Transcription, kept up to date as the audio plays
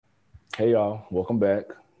Hey y'all, welcome back.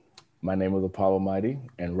 My name is Apollo Mighty,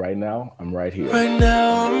 and right now I'm right here. Right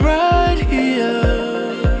now I'm right here.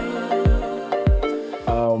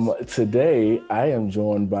 Today I am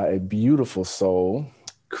joined by a beautiful soul,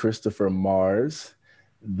 Christopher Mars,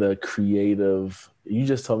 the creative. You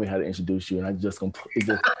just told me how to introduce you, and I just completely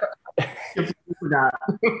just. Completely forgot.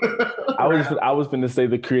 I was going to say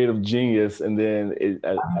the creative genius, and then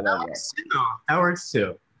I don't know. That works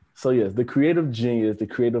too. So yes, the creative genius, the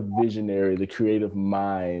creative visionary, the creative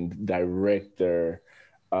mind, director,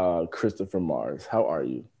 Christopher Mars. How are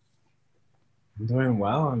you? I'm doing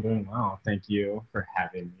well. I'm doing well. Thank you for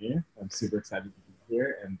having me. I'm super excited to be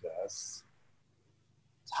here and just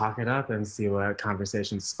talk it up and see what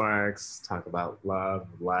conversation sparks. Talk about love,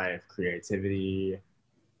 life, creativity,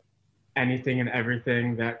 anything and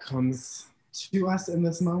everything that comes to us in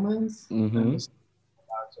this moment. And Mm-hmm. just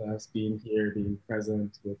about just being here, being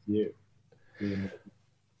present with you. Being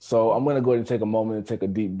So I'm gonna go ahead and take a moment to take a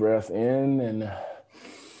deep breath in and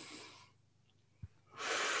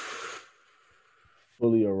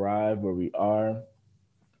fully arrive where we are.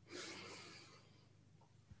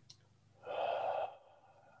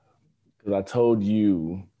 Because I told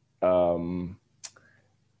you, um,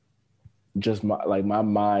 just my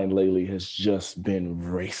mind lately has just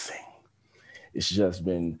been racing. It's just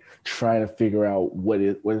been trying to figure out what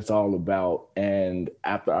it's all about. And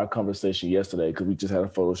after our conversation yesterday, because we just had a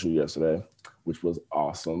photo shoot yesterday, which was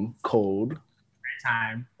awesome, cold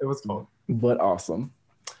time. It was cold. but awesome.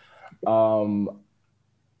 Um,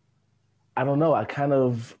 I don't know. I kind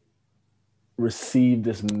of received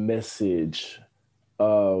this message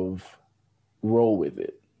of roll with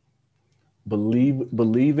it,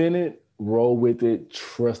 believe in it, roll with it,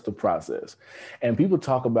 trust the process. And people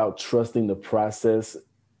talk about trusting the process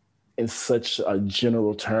in such a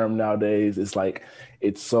general term nowadays. It's like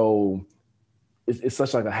it's so it's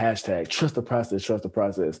such like a hashtag, trust the process, trust the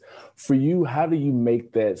process. For you, how do you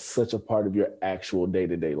make that such a part of your actual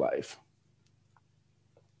day-to-day life?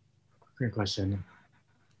 Great question.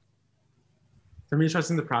 For me,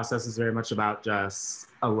 trusting the process is very much about just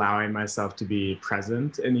allowing myself to be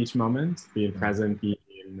present in each moment, being present, being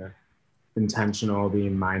intentional,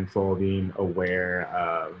 being mindful, being aware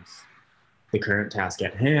of the current task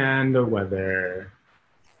at hand, whether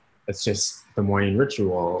it's just the morning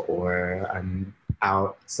ritual or I'm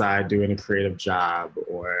outside doing a creative job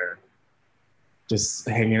or just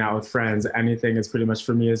hanging out with friends. Anything is pretty much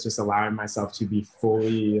for me is just allowing myself to be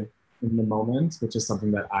fully in the moment, which is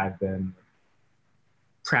something that I've been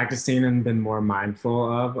practicing and been more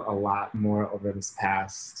mindful of a lot more over this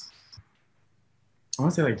past, I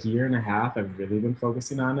want to say like year and a half. I've really been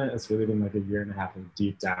focusing on it. It's really been like a year and a half of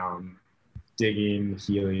deep down digging,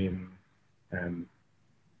 healing, and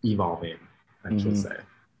evolving, I should say.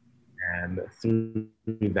 And through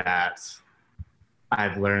that,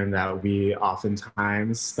 I've learned that we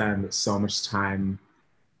oftentimes spend so much time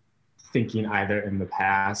thinking either in the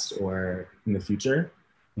past or in the future,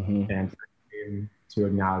 Mm-hmm. and to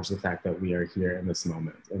acknowledge the fact that we are here in this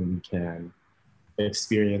moment and we can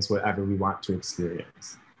experience whatever we want to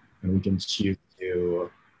experience. And we can choose to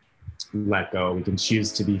let go. We can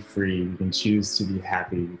choose to be free. We can choose to be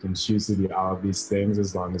happy. We can choose to be all of these things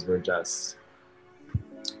as long as we're just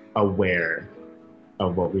aware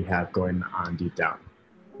of what we have going on deep down.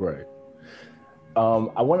 Right.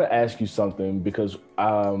 I want to ask you something because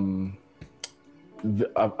obviously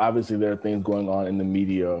there are things going on in the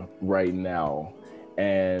media right now,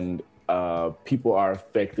 and people are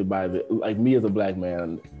affected by the like me as a black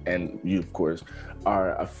man, and you of course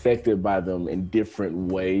are affected by them in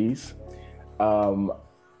different ways. Um,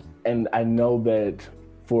 and I know that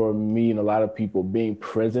for me and a lot of people, being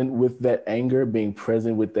present with that anger, being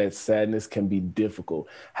present with that sadness can be difficult.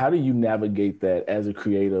 How do you navigate that as a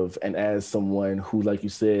creative and as someone who, like you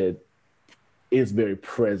said, is very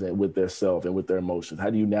present with their self and with their emotions? How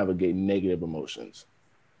do you navigate negative emotions?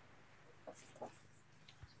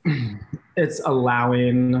 It's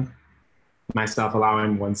allowing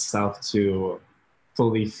oneself to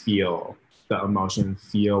fully feel the emotion,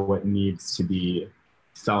 feel what needs to be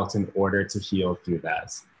felt in order to heal through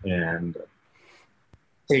that. And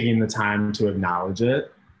taking the time to acknowledge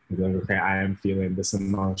it, like, okay, I am feeling this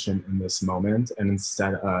emotion in this moment. And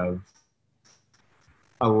instead of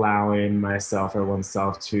allowing myself or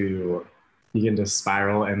oneself to begin to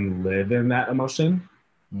spiral and live in that emotion,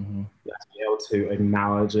 Mm-hmm. be able to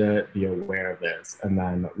acknowledge it, be aware of it, and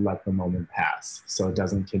then let the moment pass so it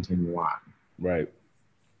doesn't continue on. Right.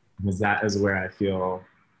 Because that is where I feel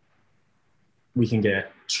we can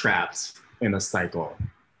get trapped in a cycle.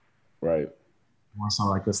 Right. More so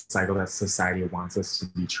like the cycle that society wants us to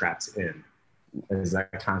be trapped in. is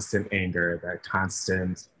that constant anger, that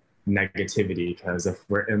constant negativity. Because if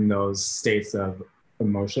we're in those states of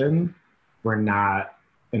emotion, we're not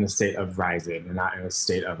in a state of rising. We're not in a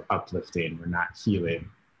state of uplifting. We're not healing.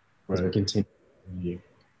 Because we're continually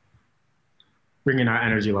bringing our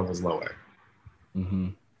energy levels lower. Mm-hmm.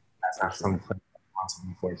 That's not some place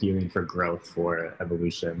responsible for healing, for growth, for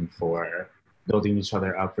evolution, for building each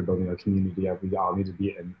other up, for building a community up. We all need to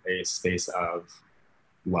be in a space of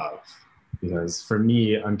love. Because for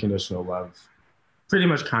me, unconditional love pretty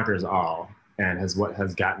much conquers all, and is what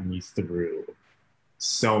has gotten me through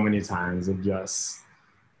so many times of just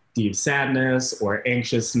deep sadness or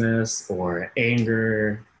anxiousness or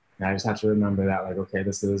anger. And I just have to remember that, like, okay,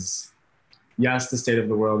 this is, yes, the state of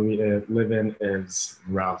the world we live in is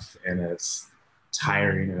rough and it's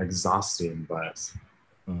tiring and exhausting, but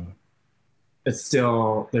it's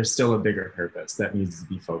still, there's still a bigger purpose that needs to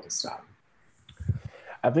be focused on.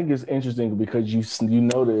 I think it's interesting because you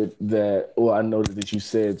noted that, well, I noted that you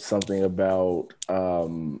said something about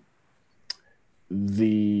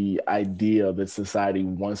the idea that society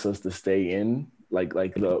wants us to stay in, like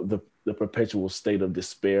the perpetual state of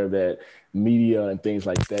despair that media and things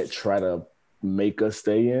like that try to make us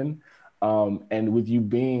stay in. And with you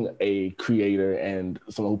being a creator and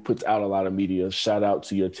someone who puts out a lot of media, shout out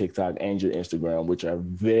to your TikTok and your Instagram, which are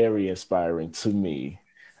very inspiring to me.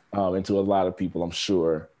 And to a lot of people, I'm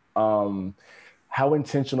sure. How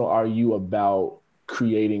intentional are you about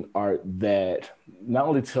creating art that not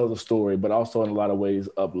only tells a story, but also in a lot of ways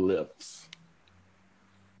uplifts?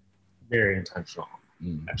 Very intentional,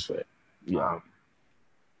 actually. Yeah.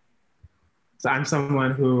 So I'm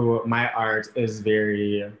someone who, my art is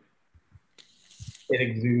very, it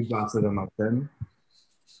exudes lots of emotion,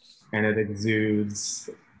 and it exudes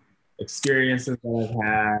experiences that I've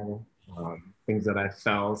had, things that I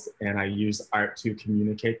felt, and I use art to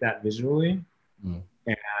communicate that visually.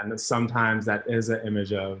 And sometimes that is an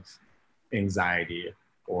image of anxiety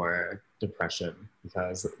or depression,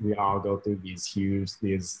 because we all go through these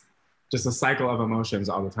just a cycle of emotions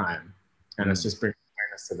all the time. And it's just bringing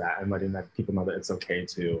awareness to that and letting that people know that it's okay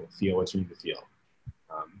to feel what you need to feel.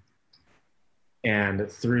 And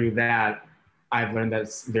through that, I've learned that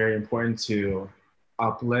it's very important to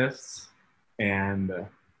uplift and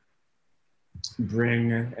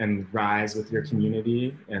bring and rise with your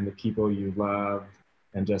community and the people you love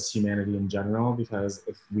and just humanity in general, because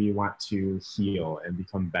if we want to heal and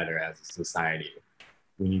become better as a society,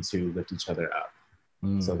 we need to lift each other up.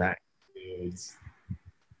 So that includes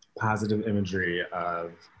positive imagery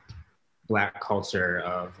of Black culture,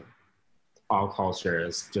 of all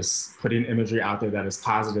cultures, just putting imagery out there that is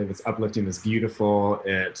positive, it's uplifting, it's beautiful,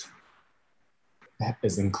 it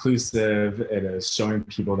is inclusive, it is showing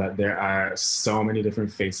people that there are so many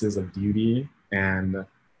different faces of beauty, and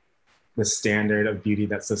the standard of beauty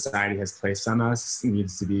that society has placed on us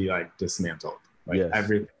needs to be like dismantled. Like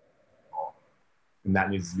everything, and that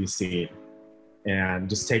needs to be seen. And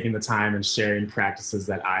just taking the time and sharing practices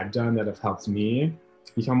that I've done that have helped me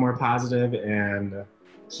become more positive and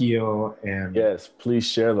heal. And yes, please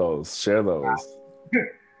share those.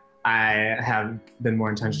 I have been more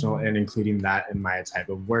intentional in including that in my type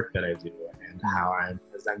of work that I do, and how I'm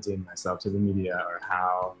presenting myself to the media, or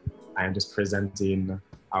how I'm just presenting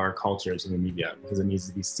our culture to the media, because it needs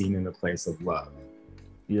to be seen in a place of love.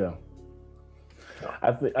 Yeah.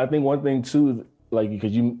 I think one thing too, like,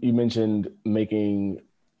 because you mentioned making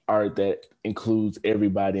art that includes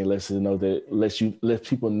everybody and lets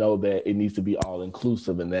people know that it needs to be all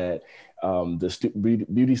inclusive, and that the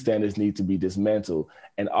beauty standards need to be dismantled.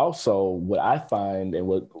 And also, what I find and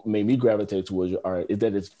what made me gravitate towards your art is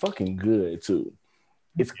that it's fucking good too.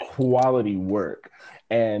 It's quality work.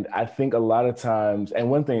 And I think a lot of times,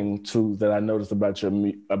 and one thing too that I noticed about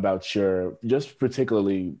your just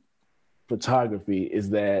particularly photography, is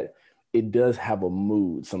that it does have a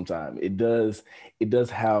mood sometimes. It does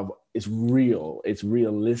have, it's real, it's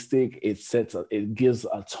realistic, it gives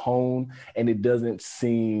a tone, and it doesn't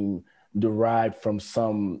seem derived from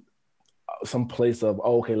some place of,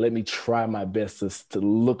 oh, okay, let me try my best to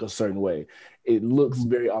look a certain way. It looks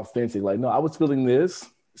very authentic. Like, no, I was feeling this,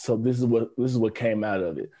 so this is what came out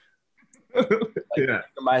of it. Like,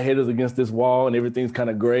 my head is against this wall and everything's kind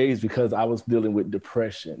of gray, is because I was dealing with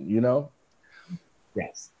depression, you know?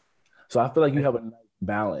 Yes. So I feel like you have a nice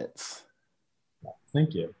balance.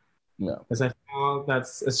 Thank you. Yeah. Because I feel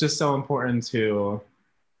it's just so important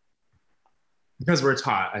because we're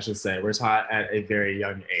taught at a very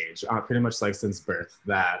young age, pretty much like since birth,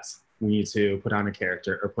 that we need to put on a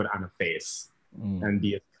character or put on a face and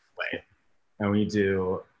be a certain way.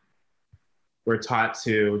 And we're taught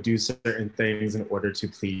to do certain things in order to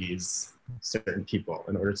please certain people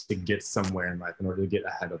in order to get somewhere in life, in order to get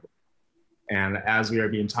ahead of it. And as we are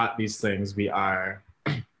being taught these things, we are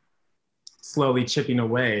slowly chipping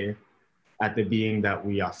away at the being that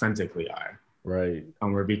we authentically are. Right.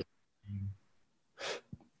 And we're becoming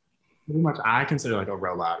pretty much, I consider like a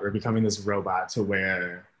robot. We're becoming this robot to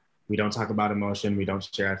where we don't talk about emotion, we don't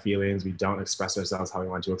share our feelings, we don't express ourselves how we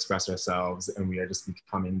want to express ourselves, and we are just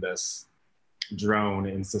becoming this drone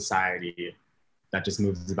in society that just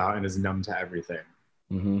moves about and is numb to everything.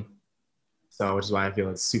 Mm-hmm. So, which is why I feel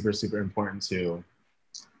it's super, super important to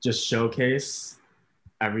just showcase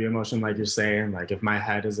every emotion, like you're saying. Like if my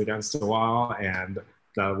head is against a wall and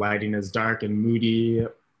the lighting is dark and moody,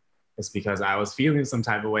 it's because I was feeling some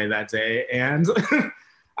type of way that day. And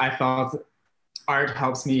I felt art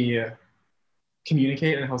helps me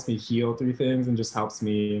communicate and helps me heal through things and just helps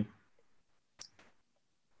me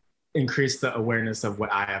increase the awareness of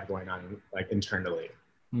what I have going on, like internally.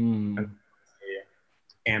 And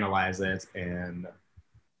analyze it and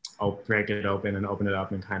break it open and open it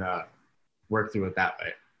up and kind of work through it that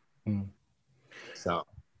way. So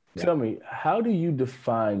yeah. Tell me, how do you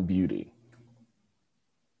define beauty?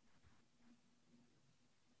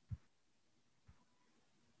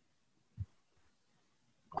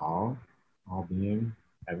 All being,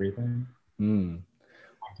 everything.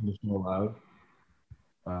 Unconditional love.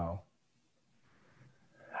 Wow.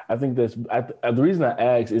 I think that's the reason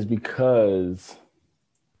I ask is because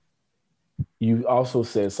you also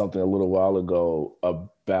said something a little while ago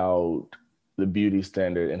about the beauty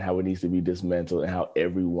standard and how it needs to be dismantled and how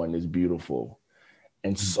everyone is beautiful.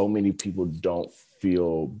 And so many people don't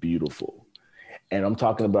feel beautiful. And I'm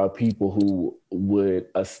talking about people who would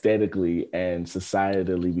aesthetically and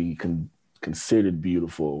societally be considered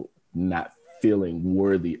beautiful, not feeling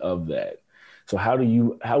worthy of that. So how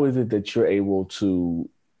is it that you're able to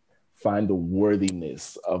find the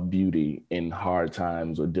worthiness of beauty in hard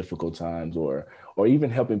times or difficult times, or even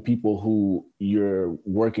helping people who you're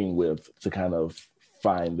working with to kind of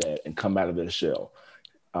find that and come out of their shell?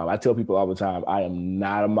 I tell people all the time, I am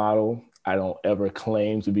not a model. I don't ever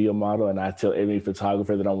claim to be a model. And I tell every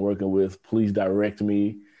photographer that I'm working with, please direct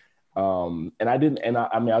me. And I didn't, and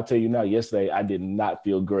I mean, I'll tell you now, yesterday, I did not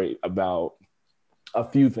feel great about a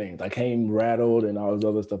few things. I came rattled and all this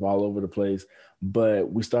other stuff all over the place, but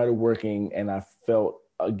we started working and I felt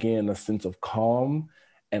again, a sense of calm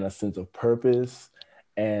and a sense of purpose.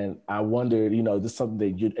 And I wondered, is this something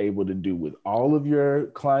that you're able to do with all of your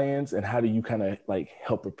clients? And how do you kind of like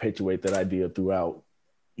help perpetuate that idea throughout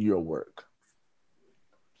your work?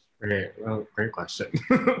 Great. Well, great question.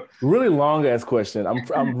 Really long ass question.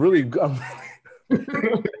 I'm really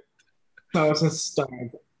So to start,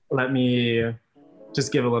 let me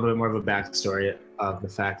just give a little bit more of a backstory of the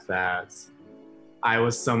fact that I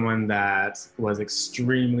was someone that was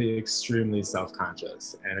extremely, extremely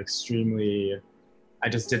self-conscious and I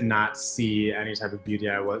just did not see any type of beauty.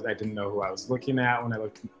 I didn't know who I was looking at when I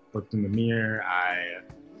looked in the mirror. I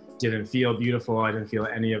didn't feel beautiful. I didn't feel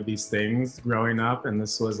any of these things growing up. And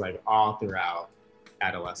this was like all throughout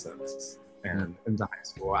adolescence and into high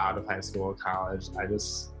school, out of high school, college. It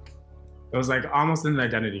was like almost an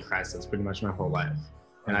identity crisis pretty much my whole life.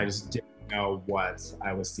 And I just didn't know what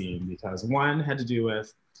I was seeing because one had to do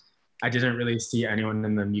with, I didn't really see anyone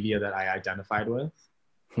in the media that I identified with.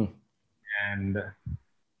 And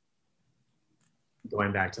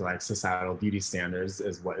going back to like societal beauty standards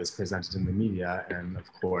is what is presented in the media. And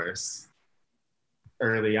of course,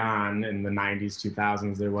 early on in the 90s,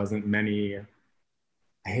 2000s, there wasn't many,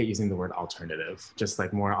 I hate using the word alternative, just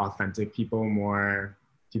like more authentic people, more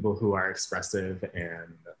people who are expressive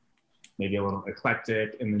and maybe a little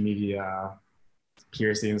eclectic in the media,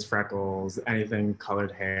 piercings, freckles, anything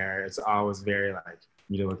colored hair. It's always very like,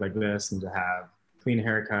 you need to look like this, need to have clean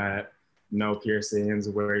haircut, no piercings,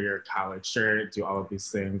 wear your collared shirt, do all of these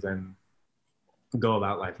things and go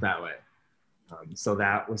about life that way. So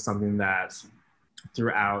that was something that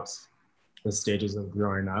throughout the stages of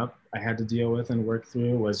growing up, I had to deal with and work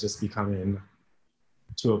through, was just becoming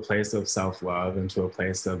to a place of self-love and to a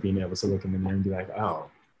place of being able to look in the mirror and be like, oh,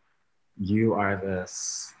 you are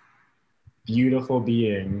this beautiful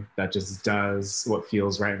being that just does what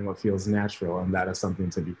feels right and what feels natural. And that is something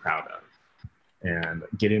to be proud of. And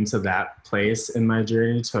getting to that place in my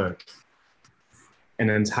journey took an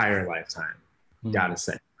entire lifetime, gotta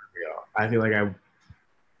say, for real. I feel like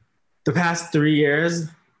the past 3 years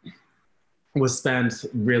was spent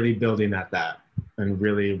really building at that and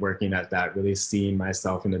really working at that, really seeing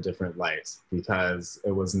myself in a different light because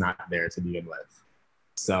it was not there to begin with.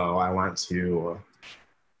 So I want to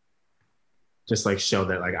just like show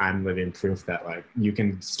that like I'm living proof that like you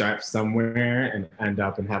can start somewhere and end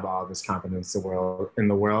up and have all this confidence in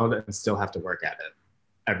the world and still have to work at it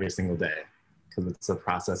every single day, because it's a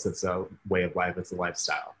process, it's a way of life, it's a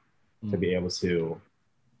lifestyle to be able to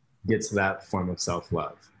get to that form of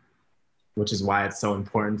self-love, which is why it's so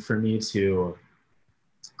important for me to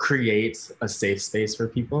create a safe space for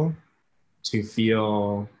people to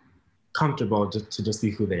feel comfortable to just be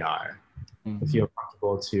who they are, to feel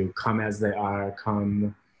comfortable to come as they are,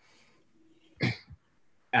 come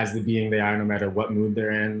as the being they are, no matter what mood they're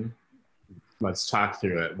in. Let's talk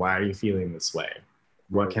through it. Why are you feeling this way?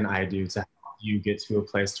 What can I do to help you get to a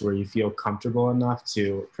place to where you feel comfortable enough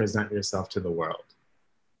to present yourself to the world?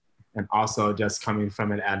 And also just coming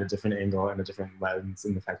from it at a different angle and a different lens,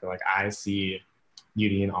 in the fact that like I see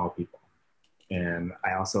beauty in all people. And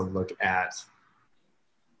I also look at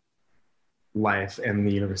life and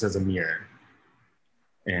the universe as a mirror,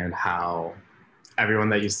 and how everyone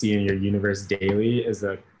that you see in your universe daily is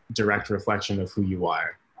a direct reflection of who you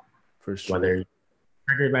are. For sure. Whether you're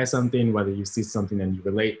triggered by something, whether you see something and you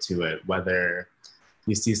relate to it, whether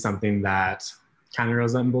you see something that kind of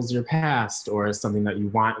resembles your past or something that you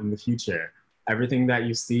want in the future. Everything that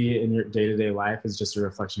you see in your day-to-day life is just a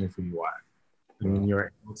reflection of who you are. And when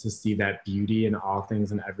you're able to see that beauty in all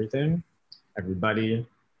things and everything, everybody,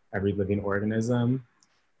 every living organism,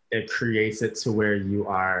 it creates it to where you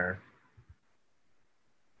are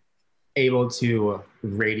able to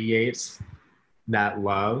radiate that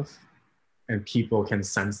love, and people can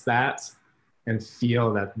sense that and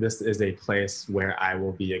feel that this is a place where I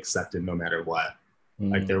will be accepted no matter what.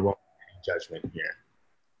 Like there won't be any judgment here.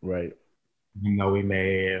 Right. Even though we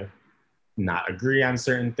may not agree on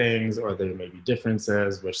certain things, or there may be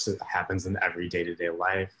differences, which happens in every day-to-day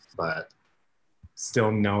life, but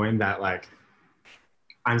still knowing that like,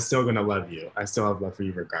 I'm still gonna love you. I still have love for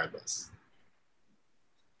you regardless.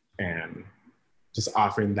 And just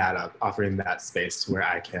offering that up, offering that space to where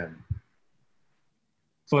I can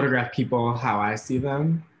photograph people how I see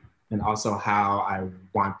them, and also how I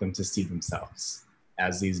want them to see themselves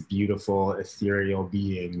as these beautiful, ethereal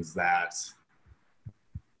beings that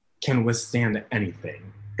can withstand anything.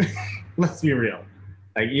 Let's be real.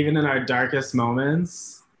 Like even in our darkest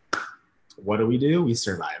moments, what do? We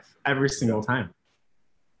survive every single time.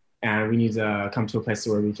 And we need to come to a place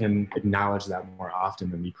where we can acknowledge that more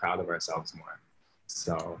often and be proud of ourselves more.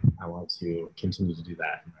 So I want to continue to do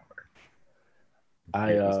that in my work.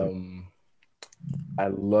 I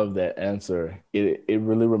love that answer. It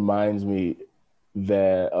really reminds me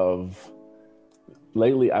that of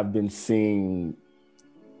lately I've been seeing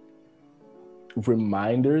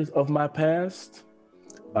reminders of my past.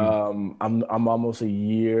 I'm almost a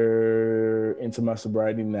year into my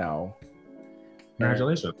sobriety now.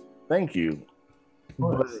 Congratulations. Thank you.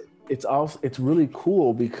 But it's really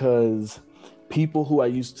cool because people who I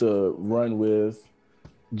used to run with,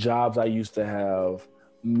 jobs I used to have,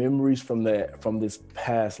 memories from this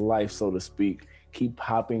past life, so to speak, keep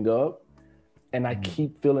popping up, and I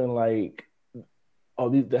keep feeling like, oh,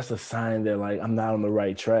 that's a sign that like I'm not on the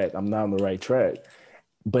right track.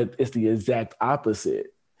 But it's the exact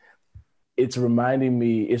opposite. It's reminding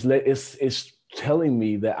me. It's telling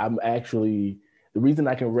me that I'm actually. The reason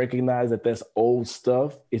I can recognize that that's old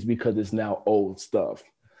stuff is because it's now old stuff.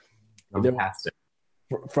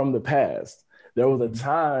 From the past. There was a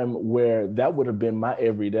time where that would have been my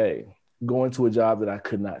everyday, going to a job that I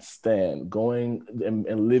could not stand, going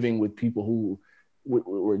and living with people who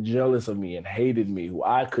were jealous of me and hated me, who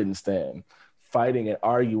I couldn't stand, fighting and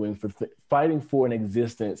arguing fighting for an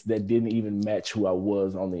existence that didn't even match who I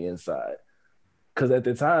was on the inside. Because at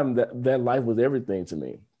the time, that life was everything to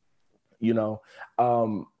me. You know,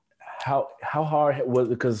 how hard was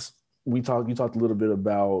it? Because you talked a little bit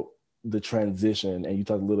about the transition and you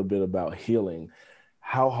talked a little bit about healing.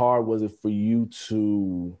 How hard was it for you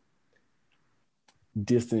to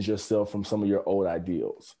distance yourself from some of your old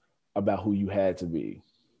ideals about who you had to be?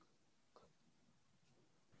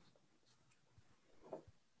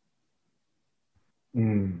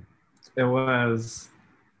 It was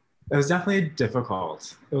definitely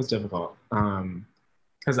difficult. It was difficult.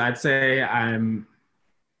 Because I'd say I'm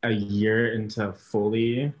a year into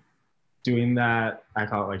fully doing that. I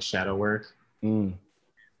call it like shadow work.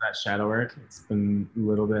 That shadow work. It's been a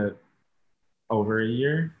little bit over a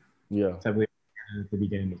year. Yeah. I believe at the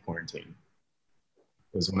beginning of quarantine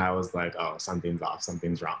was when I was like, oh, something's off,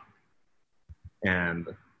 something's wrong. And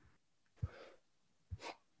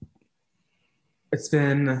it's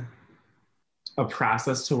been a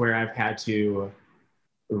process to where I've had to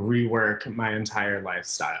rework my entire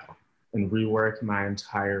lifestyle and rework my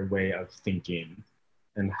entire way of thinking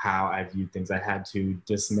and how I viewed things. I had to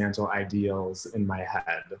dismantle ideals in my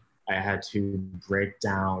head. I had to break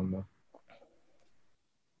down.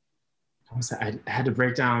 I had to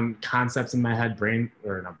break down concepts in my head,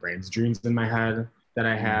 dreams in my head that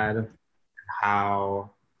I had,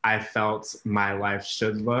 how I felt my life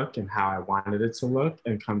should look and how I wanted it to look,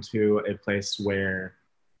 and come to a place where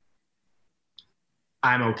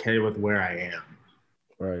I'm okay with where I am.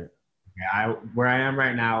 Right. Where I am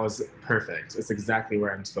right now is perfect. It's exactly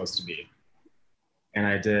where I'm supposed to be. And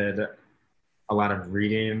I did a lot of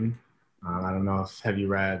reading. I don't know have you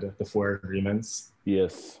read The Four Agreements?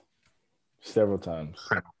 Yes. Several times.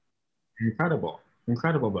 Incredible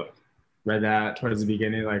book. Read that towards the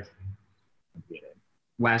beginning, read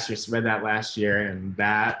that last year, and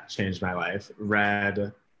that changed my life.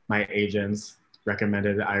 Read my agents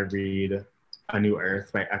recommended I read A New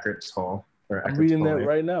Earth by Eckhart Tolle. I'm reading that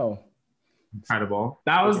right now. Incredible.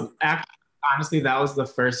 That was honestly, that was the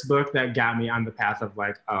first book that got me on the path of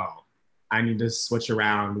I need to switch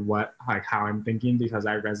around how I'm thinking, because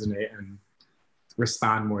I resonate and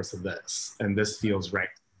respond more to this, and this feels right.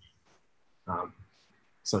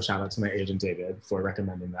 So shout out to my agent David for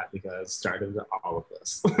recommending that, because started all of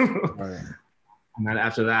this. Right. And then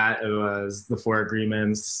after that, it was The Four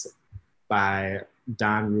Agreements by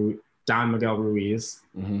Don Miguel Ruiz.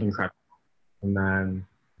 Mm-hmm. Incredible. And then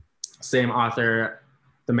same author,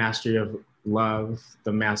 The Mastery of Love,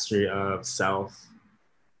 The Mastery of Self.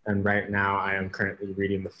 And right now I am currently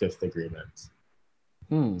reading The Fifth Agreement.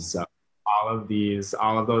 So all of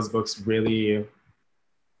those books really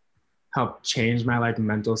helped change my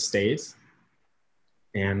mental state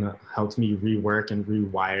and helped me rework and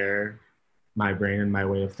rewire my brain and my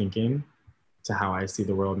way of thinking to how I see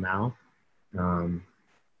the world now.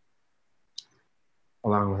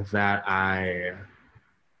 Along with that, I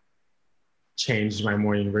changed my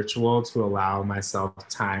morning ritual to allow myself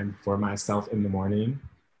time for myself in the morning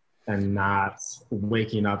and not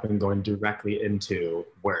waking up and going directly into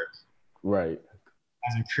work. Right.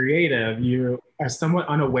 As a creative, you are somewhat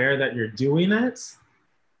unaware that you're doing it,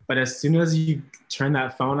 but as soon as you turn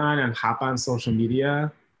that phone on and hop on social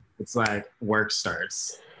media, it's like work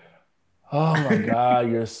starts. Oh my God,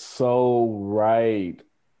 you're so right.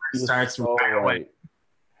 Work starts right away.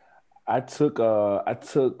 I took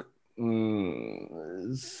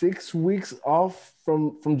 6 weeks off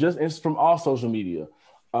from all social media.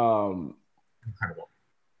 Incredible.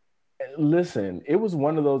 Listen, it was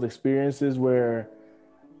one of those experiences where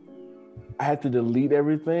I had to delete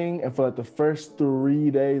everything, and for the first 3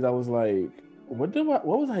 days, I was like, "What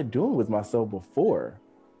was I doing with myself before?"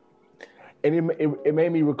 And it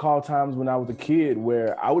made me recall times when I was a kid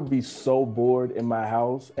where I would be so bored in my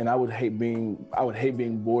house, and I would hate being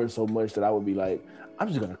bored so much that I would be like, "I'm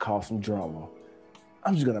just gonna cause some drama.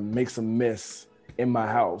 I'm just gonna make some mess in my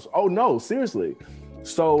house." Oh no, seriously.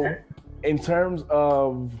 So, in terms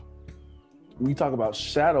of we talk about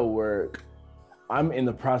shadow work, I'm in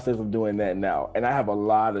the process of doing that now, and I have a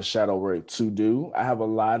lot of shadow work to do. I have a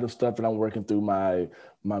lot of stuff that I'm working through my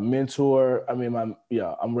mentor.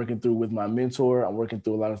 I'm working through with my mentor. I'm working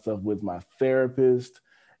through a lot of stuff with my therapist,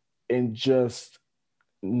 and just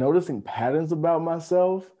noticing patterns about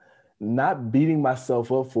myself, not beating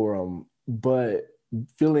myself up for them, but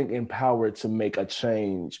feeling empowered to make a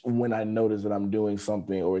change when I notice that I'm doing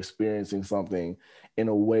something or experiencing something in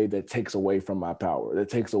a way that takes away from my power, that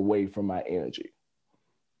takes away from my energy.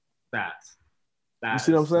 You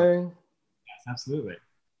see what I'm saying? Yes, absolutely.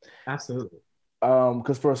 Absolutely.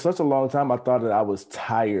 Because for such a long time, I thought that I was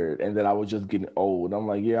tired and that I was just getting old. I'm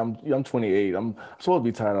like, yeah, I'm 28. I'm supposed to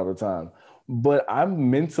be tired all the time. But I'm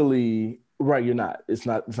mentally, right, you're not. It's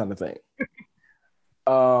not a thing.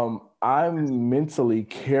 I'm mentally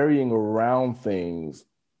carrying around things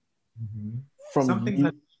from some things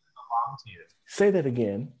that don't belong to you. Say that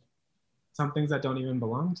again. Some things that don't even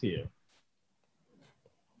belong to you.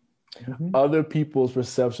 Other people's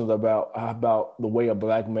perceptions about the way a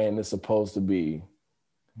Black man is supposed to be,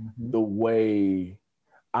 the way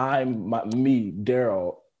me,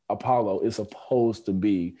 Daryl Apollo, is supposed to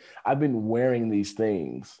be. I've been wearing these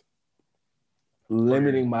things,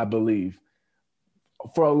 limiting my belief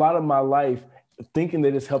for a lot of my life, thinking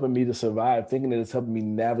that it's helping me to survive, thinking that it's helping me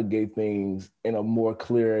navigate things in a more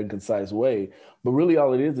clear and concise way. But really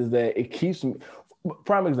all it is that it keeps me,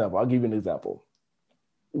 prime example, I'll give you an example.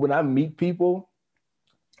 When I meet people,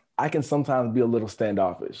 I can sometimes be a little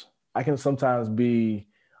standoffish. I can sometimes be,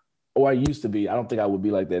 or I used to be, I don't think I would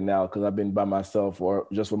be like that now because I've been by myself or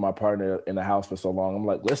just with my partner in the house for so long. I'm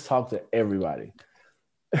like, let's talk to everybody.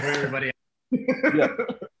 Everybody. Yeah.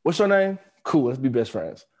 What's your name? Cool, let's be best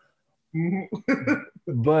friends.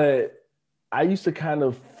 But I used to kind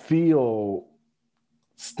of feel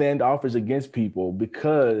standoffish against people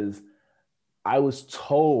because I was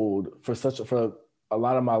told for a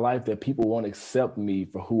lot of my life that people won't accept me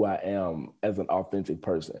for who I am as an authentic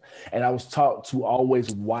person. And I was taught to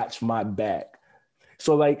always watch my back.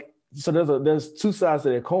 So like, so there's two sides to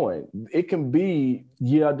that coin. It can be,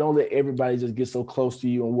 yeah, don't let everybody just get so close to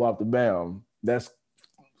you and walk the bam. That's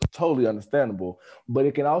totally understandable. But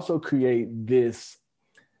it can also create this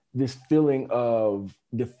feeling of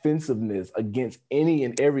defensiveness against any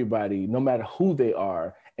and everybody, no matter who they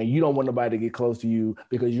are, and you don't want nobody to get close to you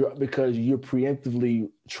because you're preemptively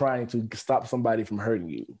trying to stop somebody from hurting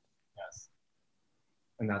you. Yes,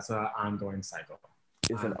 and that's an ongoing cycle.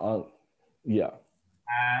 It's yeah.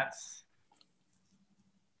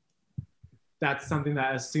 That's something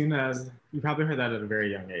that as soon as you probably heard that at a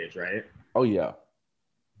very young age, right? Oh yeah.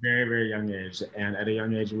 Very, very young age. And at a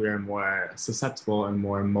young age, we are more susceptible and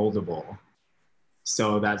more moldable.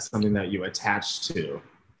 So that's something that you attach to.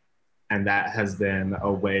 And that has been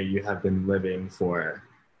a way you have been living for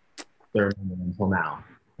until now.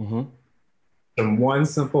 Mm-hmm. In one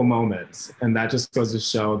simple moment, and that just goes to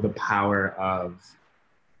show the power of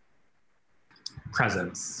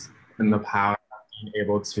presence and the power of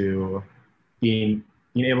being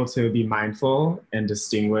able to be mindful and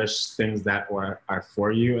distinguish things that are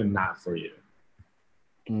for you and not for you.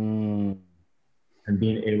 Mm. And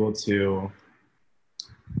being able to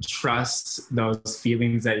trust those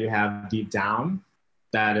feelings that you have deep down,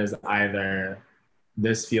 that is either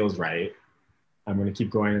this feels right, I'm going to keep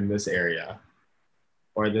going in this area,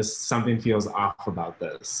 or this something feels off about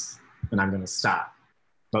this and I'm going to stop.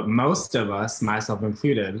 But most of us, myself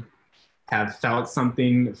included, have felt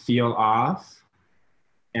something feel off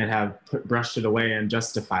and have brushed it away and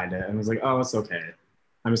justified it and was like, oh, it's okay,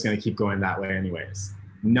 I'm just going to keep going that way anyways,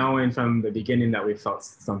 knowing from the beginning that we felt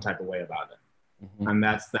some type of way about it. Mm-hmm. And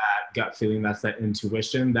that's that gut feeling, that's that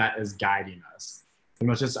intuition that is guiding us. And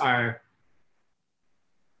it's just our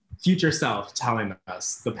future self telling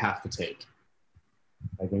us the path to take.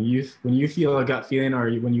 Like when you feel a gut feeling, or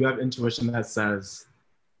when you have intuition that says,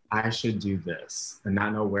 I should do this, and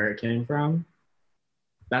not know where it came from,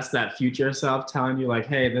 that's that future self telling you like,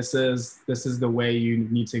 hey, this is the way you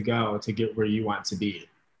need to go to get where you want to be.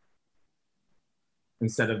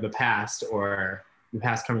 Instead of the past, or the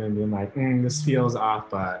past coming in and being like, this feels off,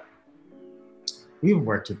 but we've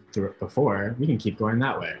worked through it before, we can keep going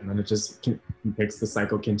that way. And then it just makes the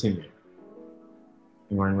cycle continue.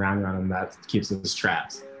 And going round and round, and that keeps us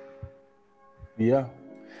trapped. Yeah.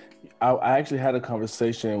 I actually had a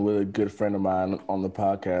conversation with a good friend of mine on the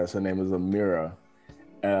podcast. Her name is Amira.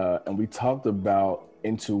 And we talked about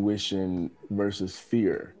intuition versus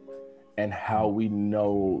fear and how we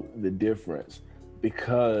know the difference.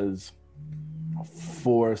 Because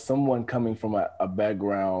for someone coming from a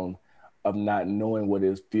background of not knowing what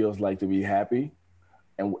it feels like to be happy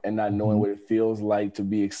and not knowing what it feels like to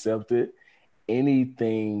be accepted,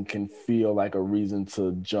 anything can feel like a reason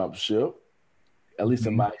to jump ship, at least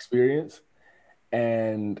in my experience.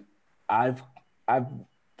 And I've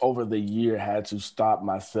over the year had to stop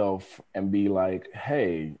myself and be like,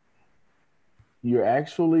 hey, you're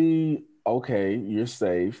actually okay, you're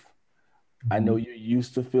safe. I know you're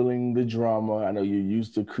used to feeling the drama. I know you're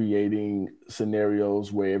used to creating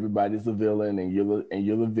scenarios where everybody's the villain and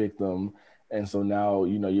you're the victim. And so now,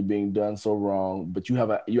 you're being done so wrong, but you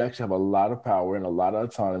actually have a lot of power and a lot of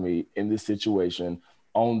autonomy in this situation,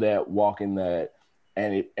 own that, walk in that.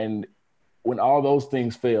 And when all those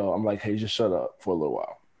things fail, I'm like, hey, just shut up for a little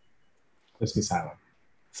while. Just be silent.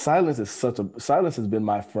 Silence has been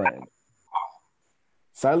my friend.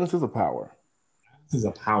 Silence is a power. This is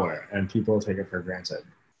a power, and people take it for granted.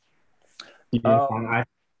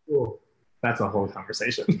 That's a whole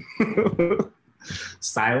conversation.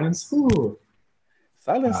 Silence. Ooh.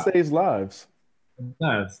 Silence saves lives. It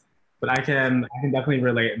does, but I can definitely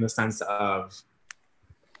relate in the sense of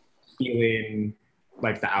feeling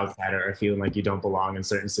like the outsider, or feeling like you don't belong in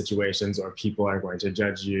certain situations, or people are going to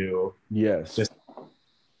judge you. Yes. Just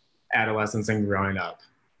adolescence and growing up,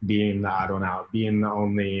 being the odd one out, being the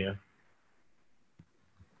only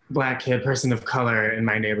Black kid, person of color in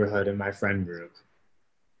my neighborhood, in my friend group,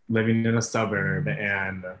 living in a suburb,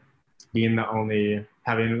 and being the only,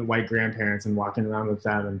 having white grandparents and walking around with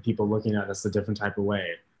them and people looking at us a different type of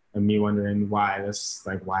way, and me wondering why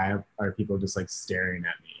are people just like staring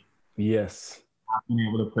at me? Yes. Not being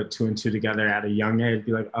able to put two and two together at a young age,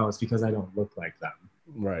 be like, oh, it's because I don't look like them.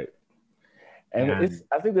 Right. And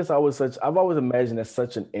I think I've always imagined that's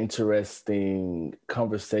such an interesting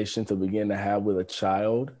conversation to begin to have with a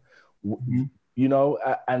child, and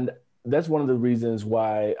that's one of the reasons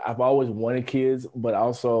why I've always wanted kids, but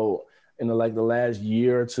also in the last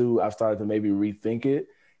year or two, I've started to maybe rethink it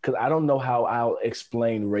because I don't know how I'll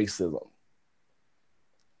explain racism.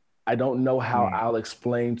 I don't know how I'll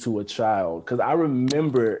explain to a child because I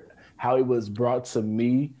remember how it was brought to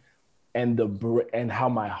me and how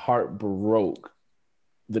my heart broke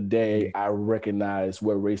the day I recognized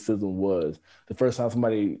what racism was. The first time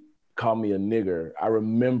somebody called me a nigger, I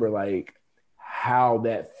remember like how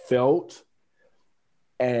that felt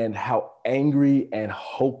and how angry and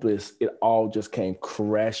hopeless it all just came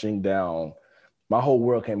crashing down. My whole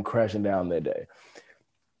world came crashing down that day.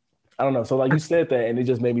 I don't know. So like you said that, and it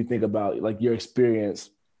just made me think about like your experience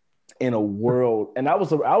in a world. And I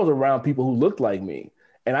was around people who looked like me,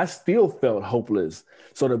 and I still felt hopeless.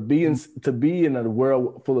 So to be in a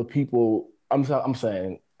world full of people, I'm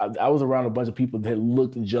saying I was around a bunch of people that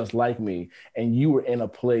looked just like me, and you were in a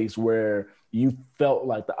place where you felt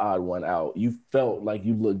like the odd one out. You felt like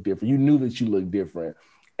you looked different. You knew that you looked different,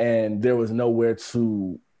 and there was nowhere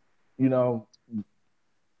to,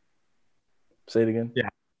 say it again. Yeah.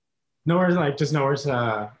 Nowhere to go,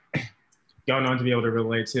 no one to be able to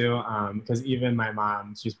relate to. Because even my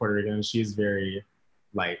mom, she's Puerto Rican, and she's very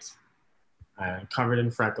light, covered in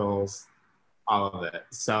freckles, all of it.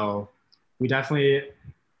 So we definitely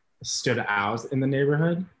stood out in the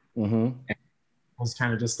neighborhood. Mm-hmm. And it was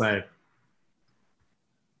kind of just like,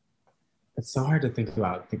 it's so hard to think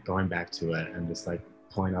about going back to it and just like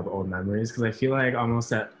pulling up old memories, because I feel like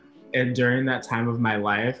almost during that time of my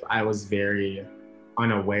life, I was very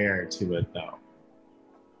unaware to it though.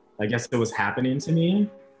 I guess it was happening to me,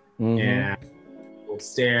 and people would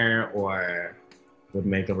stare or would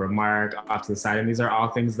make a remark off to the side. And these are all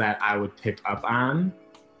things that I would pick up on,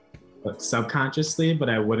 but subconsciously, but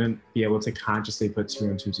I wouldn't be able to consciously put two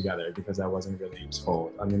and two together because I wasn't really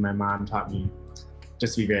told. I mean, my mom taught me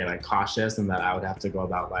just to be very like cautious, and that I would have to go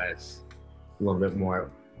about life with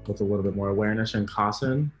a little bit more awareness and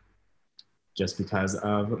caution, just because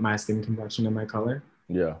of my skin complexion and my color.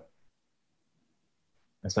 Yeah.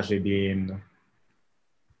 Especially being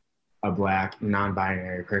a Black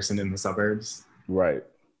non-binary person in the suburbs. Right.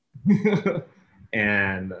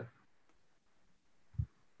 And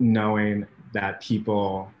knowing that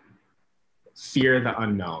people fear the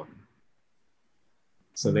unknown.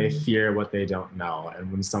 So they fear what they don't know.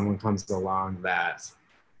 And when someone comes along that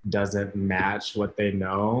doesn't match what they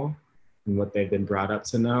know and what they've been brought up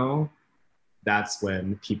to know, that's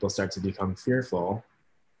when people start to become fearful.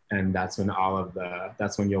 And that's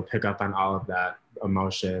when you'll pick up on all of that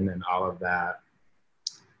emotion and all of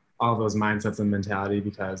those mindsets and mentality,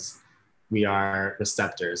 because we are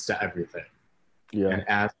receptors to everything. Yeah. And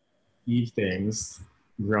as these things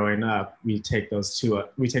growing up, we take those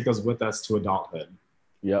with us to adulthood.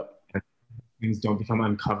 Yep. And things don't become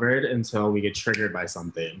uncovered until we get triggered by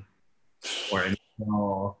something, or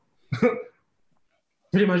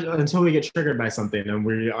pretty much until we get triggered by something and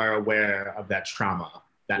we are aware of that trauma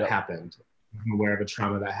that happened. I'm aware of a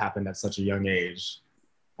trauma that happened at such a young age.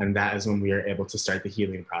 And that is when we are able to start the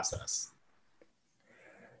healing process.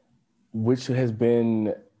 Which has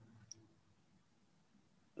been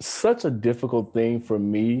such a difficult thing for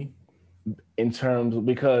me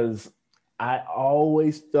because I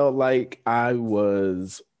always felt like I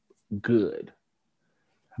was good.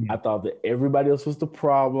 I thought that everybody else was the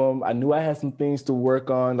problem. I knew I had some things to work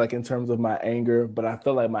on, like in terms of my anger, but I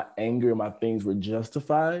felt like my anger and my things were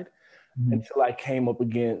justified until I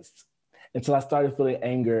started feeling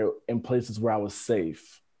anger in places where I was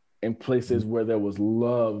safe, in places where there was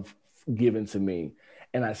love given to me.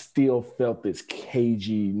 And I still felt this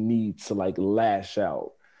cagey need to like lash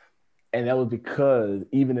out. And that was because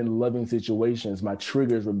even in loving situations, my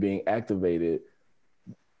triggers were being activated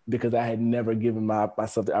because I had never given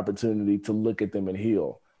myself the opportunity to look at them and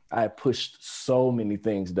heal. I had pushed so many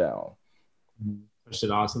things down. Pushed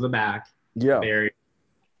it all to the back. Yeah. Buried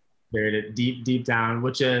it deep, deep down,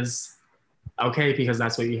 which is okay because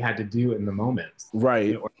that's what you had to do in the moment. Right.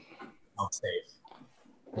 In order to feel safe.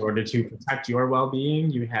 In order to protect your well-being,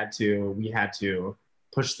 we had to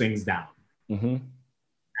push things down. Mm-hmm. And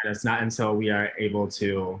it's not until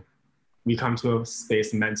we come to a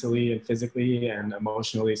space mentally and physically and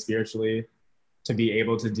emotionally, spiritually, to be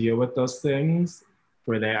able to deal with those things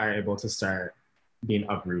where they are able to start being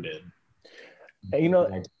uprooted.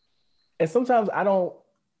 And and sometimes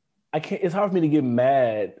it's hard for me to get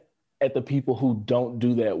mad at the people who don't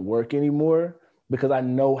do that work anymore because I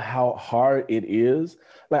know how hard it is.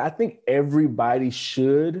 Like, I think everybody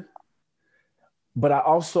should, but I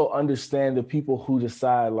also understand the people who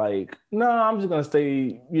decide like, no, I'm just going to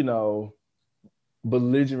stay,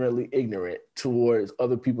 belligerently ignorant towards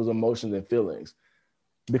other people's emotions and feelings.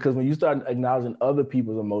 Because when you start acknowledging other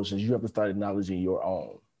people's emotions, you have to start acknowledging your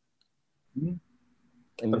own.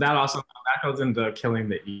 But that goes into killing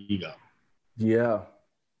the ego. Yeah.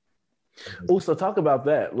 Also, talk about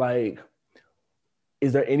that. Like,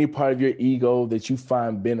 is there any part of your ego that you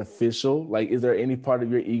find beneficial? Like, is there any part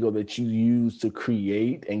of your ego that you use to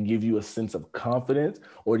create and give you a sense of confidence?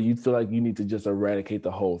 Or do you feel like you need to just eradicate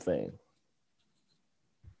the whole thing?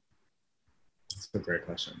 That's a great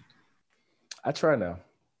question. I try now.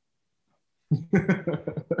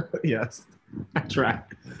 Yes, I try.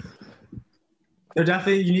 So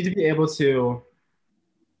definitely, you need to be able to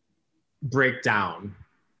break down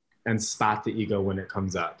and spot the ego when it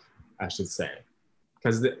comes up, I should say.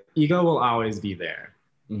 Because the ego will always be there.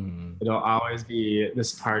 Mm-hmm. It'll always be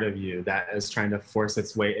this part of you that is trying to force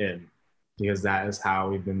its way in, because that is how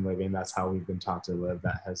we've been living. That's how we've been taught to live.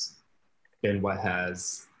 That has been what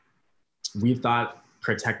we thought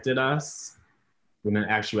protected us, when in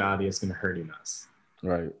actuality it's been hurting us.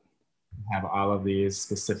 Right. We have all of these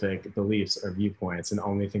specific beliefs or viewpoints and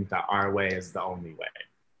only think that our way is the only way.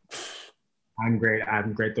 I'm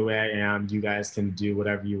great the way I am. You guys can do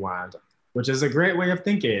whatever you want, which is a great way of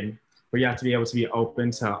thinking, but you have to be able to be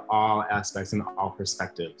open to all aspects and all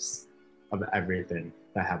perspectives of everything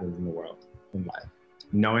that happens in the world, in life.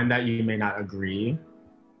 Knowing that you may not agree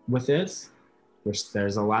with it, which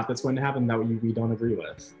there's a lot that's going to happen that we don't agree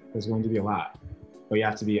with. There's going to be a lot, but you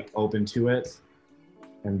have to be open to it.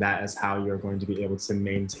 And that is how you're going to be able to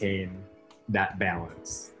maintain that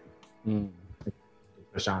balance.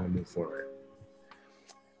 Push on and move forward.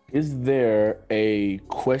 Is there a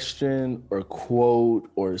question or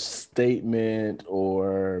quote or statement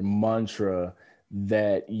or mantra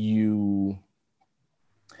that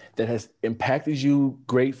has impacted you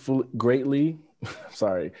greatly?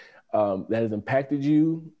 Sorry, that has impacted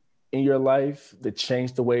you in your life, that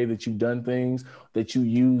changed the way that you've done things, that you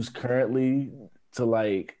use currently to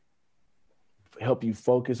like help you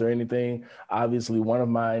focus or anything? Obviously, one of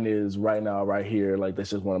mine is right now, right here. Like, that's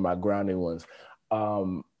just one of my grounding ones.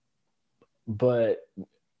 But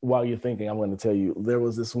while you're thinking, I'm going to tell you, there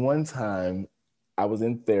was this one time I was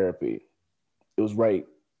in therapy. It was right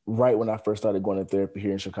when I first started going to therapy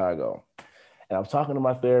here in Chicago. And I was talking to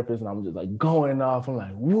my therapist and I'm just like going off. I'm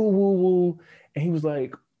like, woo, woo, woo. And he was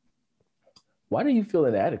like, why do you feel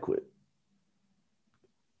inadequate?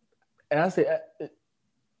 And I said,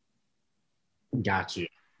 got you.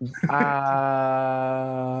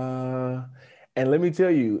 And let me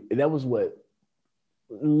tell you, that was what,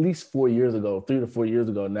 at least 4 years ago, 3 to 4 years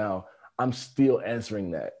ago now. I'm still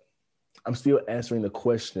answering that. I'm still answering the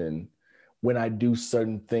question, when I do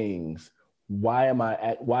certain things, why am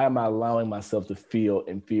I allowing myself to feel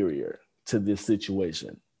inferior to this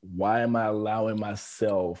situation? Why am I allowing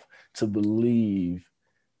myself to believe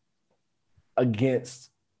against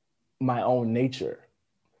my own nature?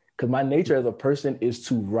 Because my nature as a person is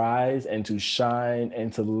to rise and to shine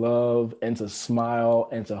and to love and to smile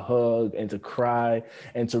and to hug and to cry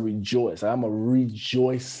and to rejoice. I'm a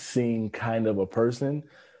rejoicing kind of a person.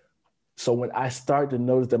 So when I start to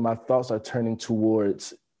notice that my thoughts are turning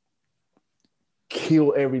towards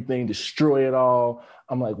kill everything, destroy it all,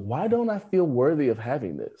 I'm like, why don't I feel worthy of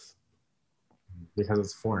having this? Because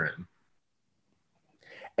it's foreign.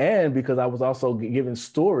 And because I was also given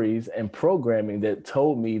stories and programming that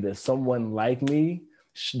told me that someone like me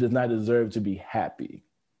does not deserve to be happy.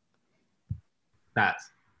 That's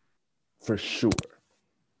for sure.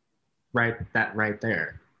 Right, that right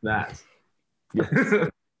there. That. Yes.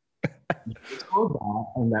 You told that,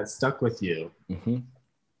 and that stuck with you. Mm-hmm.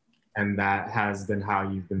 And that has been how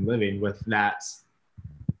you've been living, with that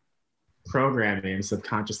programming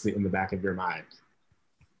subconsciously in the back of your mind.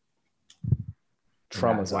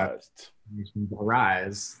 Traumatized.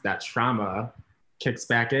 Arise, that trauma kicks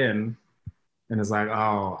back in and is like,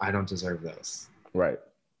 oh, I don't deserve this. Right.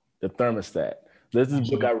 The thermostat. There's this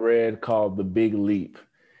book I read called The Big Leap.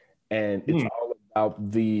 And it's all about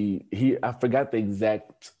I forgot the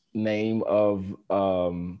exact name of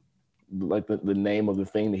like the name of the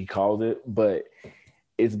thing that he calls it, but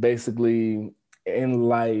it's basically, in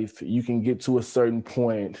life, you can get to a certain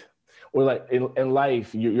point, or like in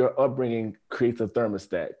life, your upbringing creates a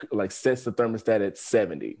thermostat, like sets the thermostat at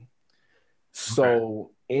 70.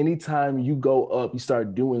 So anytime you go up, you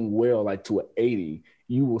start doing well, like to an 80,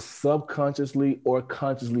 you will subconsciously or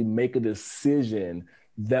consciously make a decision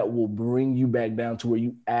that will bring you back down to where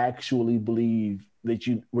you actually believe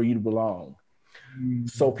where you belong.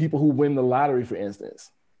 So people who win the lottery, for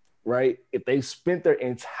instance, right? If they spent their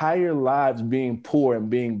entire lives being poor and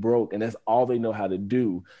being broke, and that's all they know how to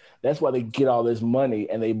do, that's why they get all this money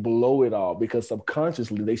and they blow it all, because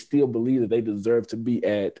subconsciously they still believe that they deserve to be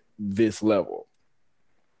at this level.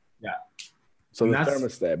 Yeah. So the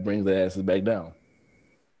thermostat brings the asses back down.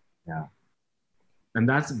 Yeah. And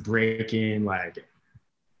that's breaking like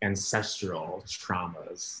ancestral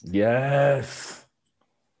traumas. Yes.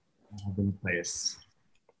 Have in place.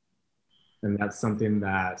 And that's something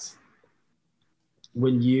that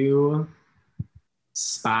when you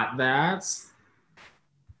spot that,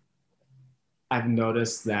 I've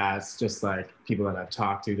noticed that just like people that I've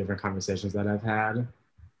talked to, different conversations that I've had,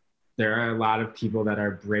 there are a lot of people that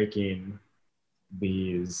are breaking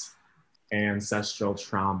these ancestral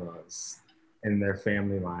traumas in their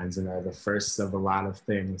family lines and are the first of a lot of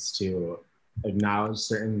things to acknowledge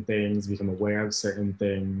certain things, become aware of certain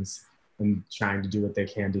things, and trying to do what they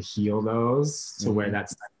can to heal those to where that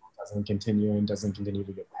cycle doesn't continue and doesn't continue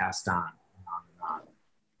to get passed on and on and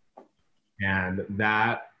on. And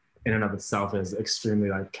that in and of itself is extremely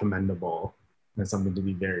like commendable and something to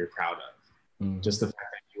be very proud of. Just the fact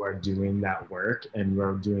that you are doing that work and you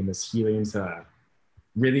are doing this healing to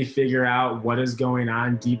really figure out what is going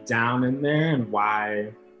on deep down in there and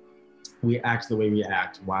why we act the way we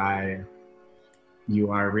act, why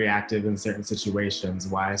you are reactive in certain situations,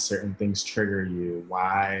 why certain things trigger you,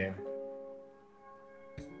 why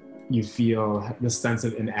you feel the sense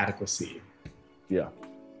of inadequacy. Yeah.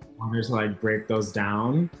 In order to like break those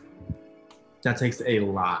down, that takes a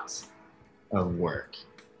lot of work.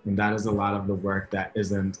 And that is a lot of the work that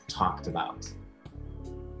isn't talked about,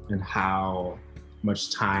 and how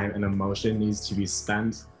much time and emotion needs to be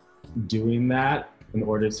spent doing that in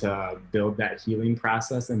order to build that healing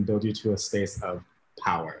process and build you to a space of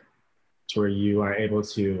power, to where you are able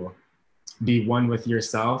to be one with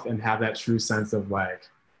yourself and have that true sense of like,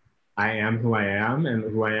 I am who I am and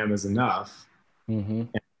who I am is enough. And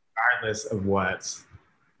regardless of what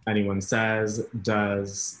anyone says,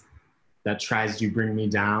 does, that tries to bring me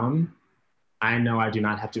down, I know I do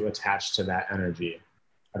not have to attach to that energy.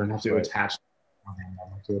 I don't have to attach. I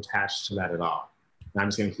don't have to attach to that at all. And I'm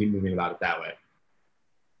just going to keep moving about it that way.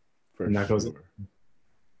 And that goes.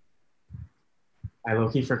 I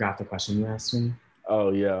low-key forgot the question you asked me.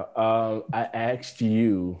 Oh yeah, I asked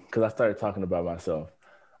you because I started talking about myself.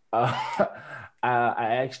 I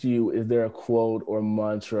asked you, is there a quote or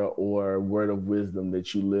mantra or word of wisdom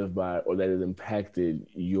that you live by or that has impacted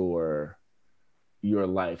your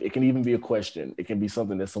life? It can even be a question. It can be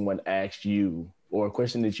something that someone asked you or a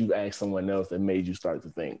question that you asked someone else that made you start to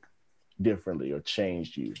think differently or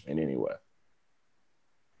changed you in any way.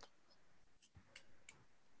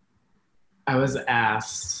 I was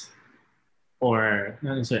asked, or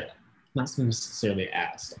not necessarily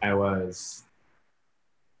asked, I was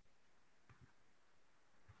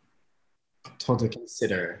told to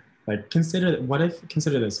consider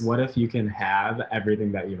this, what if you can have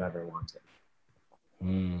everything that you've ever wanted?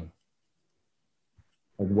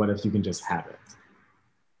 Like, what if you can just have it?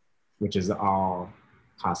 Which is all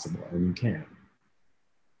possible, and you can.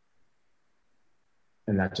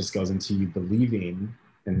 And that just goes into you believing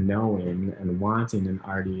and knowing and wanting and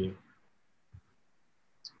already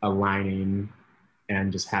aligning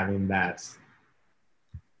and just having that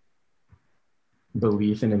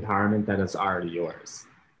belief and empowerment that it's already yours.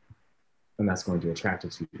 And that's going to attract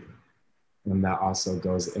it to you. And that also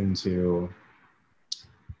goes into,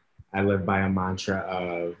 I live by a mantra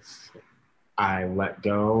of, I let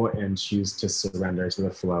go and choose to surrender to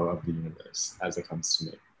the flow of the universe as it comes to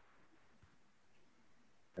me.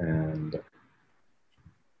 And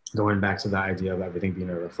going back to the idea of everything being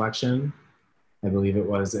a reflection, I believe it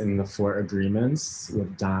was in the 4 Agreements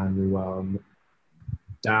with Don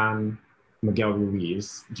Miguel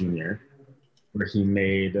Ruiz Jr., where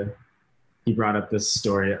he brought up this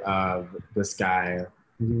story of this guy,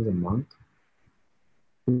 he was a monk,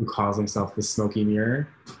 who calls himself the Smoky Mirror.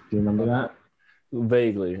 Do you remember that?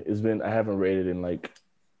 Vaguely. I haven't read it in like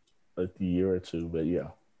a year or two, but yeah.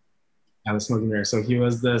 Yeah, the Smoky Mirror. So he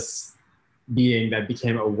was this being that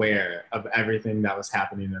became aware of everything that was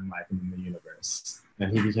happening in life and in the universe.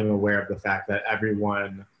 And he became aware of the fact that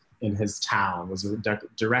everyone in his town was a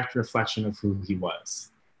direct reflection of who he was.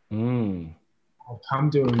 I'll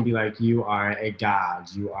come to him and be like, you are a god,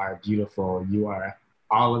 you are beautiful, you are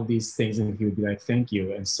all of these things. And he would be like, thank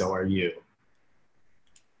you, and so are you.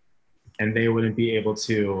 And they wouldn't be able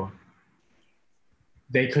to,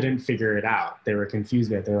 they couldn't figure it out. They were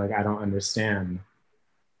confused by it. They're like, I don't understand,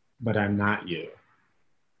 but I'm not you.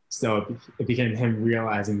 So it became him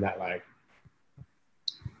realizing that like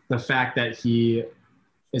the fact that he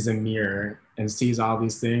is a mirror and sees all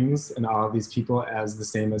these things and all these people as the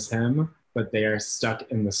same as him, but they are stuck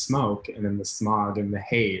in the smoke and in the smog and the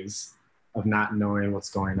haze of not knowing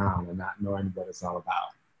what's going on and not knowing what it's all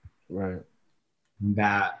about. Right.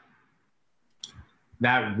 That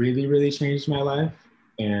really, really changed my life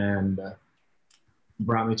and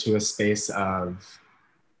brought me to a space of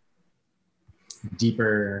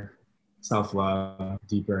deeper self-love,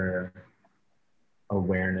 deeper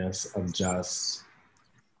awareness of just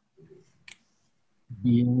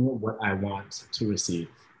being what I want to receive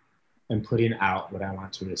and putting out what I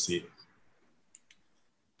want to receive.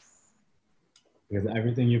 Because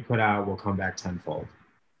everything you put out will come back tenfold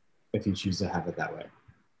if you choose to have it that way.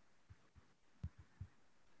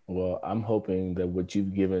 Well, I'm hoping that what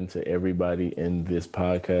you've given to everybody in this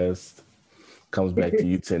podcast comes back to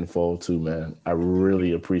you tenfold too, man. I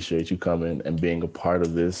really appreciate you coming and being a part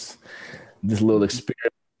of this little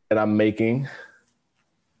experiment that I'm making.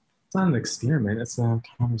 It's not an experiment, it's a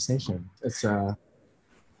conversation. It's a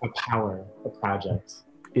project.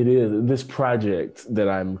 It is this project that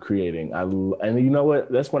I'm creating. And you know what?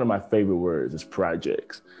 That's one of my favorite words is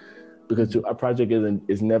projects, because a project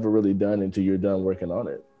is never really done until you're done working on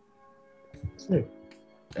it. True.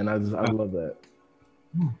 And I love that.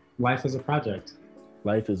 Life is a project.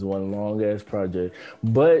 Life is one long ass project,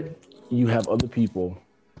 but you have other people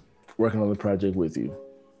working on the project with you.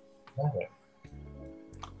 Love it.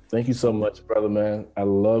 Thank you so much, brother, man. I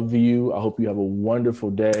love you. I hope you have a wonderful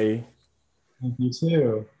day. Thank you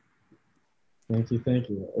too. Thank you.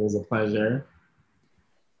 It was a pleasure.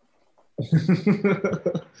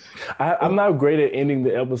 I'm not great at ending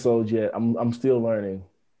the episodes yet. I'm still learning.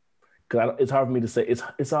 Cause it's hard for me to say.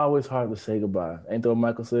 It's always hard to say goodbye. Ain't that what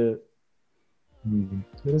Michael said? It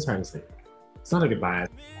is hard to say. It's not a goodbye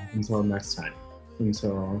until next time.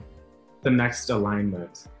 Until the next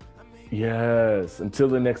alignment. Yes, until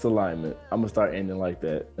the next alignment. I'm gonna start ending like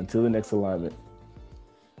that. Until the next alignment.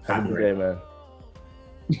 Have a good day, man.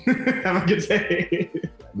 Have a good day.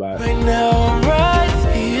 Bye. Right now I'm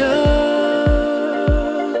right here.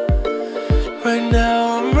 Right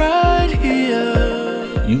now I'm right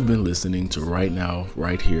here. You've been listening to Right Now,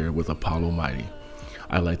 Right Here with Apollo Mighty.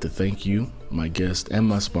 I'd like to thank you, my guests, and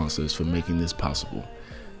my sponsors for making this possible.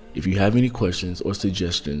 If you have any questions or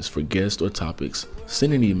suggestions for guests or topics,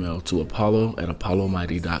 send an email to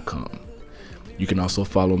apollo@apollomighty.com. You can also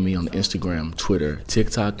follow me on Instagram, Twitter,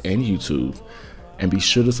 TikTok, and YouTube. And be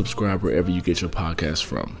sure to subscribe wherever you get your podcast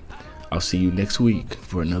from. I'll see you next week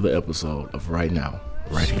for another episode of Right Now,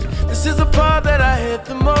 Right Here. This is the part that I hate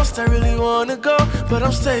the most. I really wanna go, but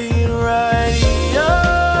I'm staying right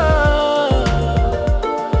here.